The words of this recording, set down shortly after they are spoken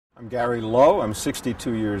I'm Gary Lowe. I'm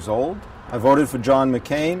 62 years old. I voted for John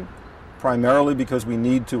McCain primarily because we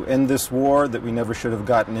need to end this war that we never should have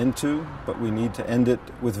gotten into, but we need to end it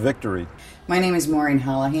with victory. My name is Maureen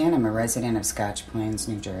Hallahan. I'm a resident of Scotch Plains,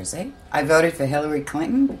 New Jersey. I voted for Hillary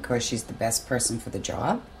Clinton because she's the best person for the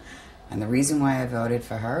job. And the reason why I voted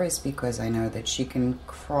for her is because I know that she can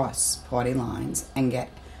cross party lines and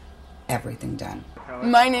get everything done.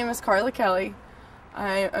 My name is Carla Kelly.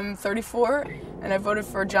 I am 34, and I voted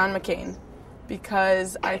for John McCain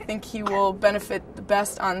because I think he will benefit the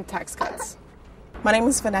best on tax cuts. My name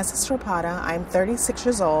is Vanessa Strapata. I'm 36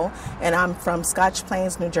 years old, and I'm from Scotch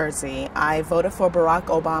Plains, New Jersey. I voted for Barack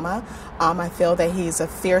Obama. I feel that he's a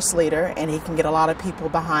fierce leader, and he can get a lot of people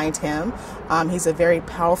behind him. He's a very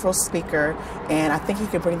powerful speaker, and I think he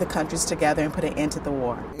can bring the countries together and put an end to the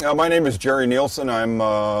war. My name is Jerry Nielsen. I'm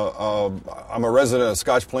a resident of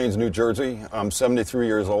Scotch Plains, New Jersey. I'm 73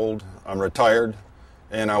 years old. I'm retired,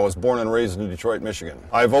 and I was born and raised in Detroit, Michigan.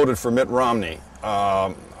 I voted for Mitt Romney.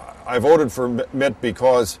 I voted for Mitt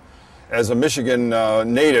because, as a Michigan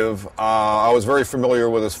native, I was very familiar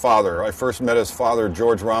with his father. I first met his father,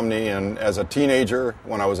 George Romney, and as a teenager,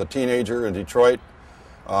 when I was a teenager in Detroit,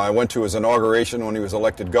 I went to his inauguration when he was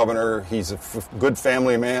elected governor. He's a good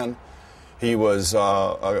family man. He was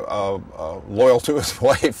loyal to his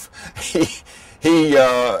wife.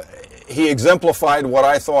 He exemplified what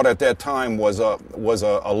I thought at that time was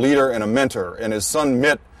a leader and a mentor. And his son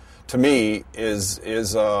Mitt, to me,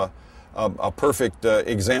 is a perfect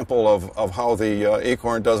example of how the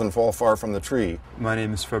acorn doesn't fall far from the tree. My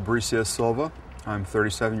name is Fabricio Silva. I'm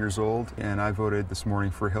 37 years old, and I voted this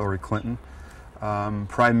morning for Hillary Clinton,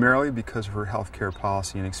 primarily because of her health care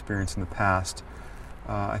policy and experience in the past.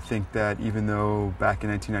 I think that even though back in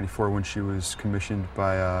 1994, when she was commissioned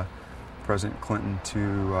by President Clinton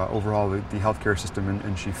to overhaul the health care system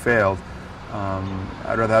and she failed,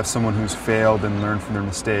 I'd rather have someone who's failed and learned from their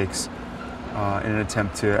mistakes in an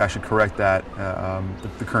attempt to actually correct that,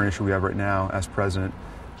 the current issue we have right now as president,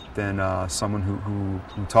 than someone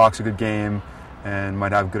who talks a good game and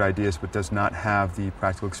might have good ideas but does not have the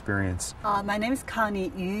practical experience. My name is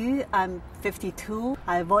Connie Yu. I'm 52.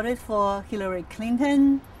 I voted for Hillary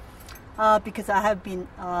Clinton because I have been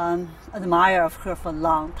an admirer of her for a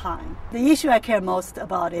long time. The issue I care most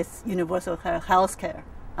about is universal health care.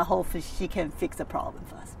 I hope she can fix the problem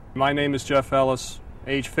for us. My name is Jeff Ellis,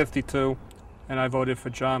 age 52, and I voted for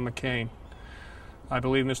John McCain. I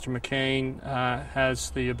believe Mr. McCain has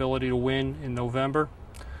the ability to win in November.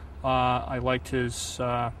 I liked his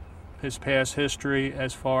past history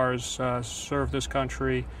as far as served this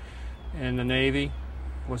country in the Navy,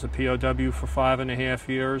 was a POW for 5.5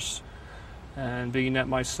 years, and being that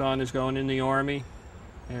my son is going in the Army,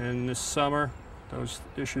 and this summer, those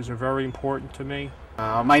issues are very important to me.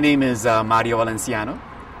 My name is Mario Valenciano.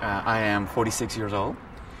 I am 46 years old.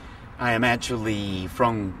 I am actually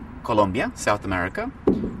from Colombia, South America,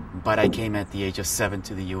 but I came at the age of 7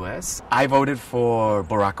 to the U.S. I voted for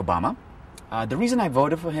Barack Obama. The reason I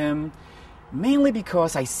voted for him, mainly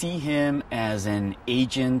because I see him as an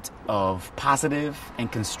agent of positive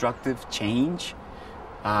and constructive change.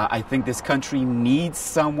 I think this country needs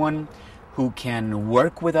someone who can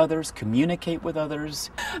work with others, communicate with others.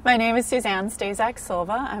 My name is Suzanne Stazak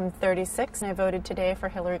Silva. I'm 36 and I voted today for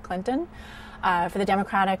Hillary Clinton for the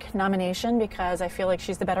Democratic nomination because I feel like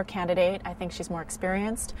she's the better candidate. I think she's more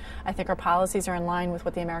experienced. I think her policies are in line with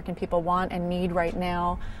what the American people want and need right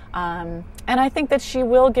now. And I think that she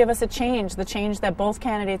will give us a change, the change that both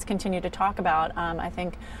candidates continue to talk about. I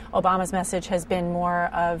think Obama's message has been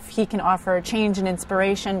more of he can offer change and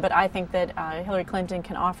inspiration, but I think that Hillary Clinton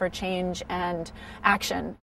can offer change and action.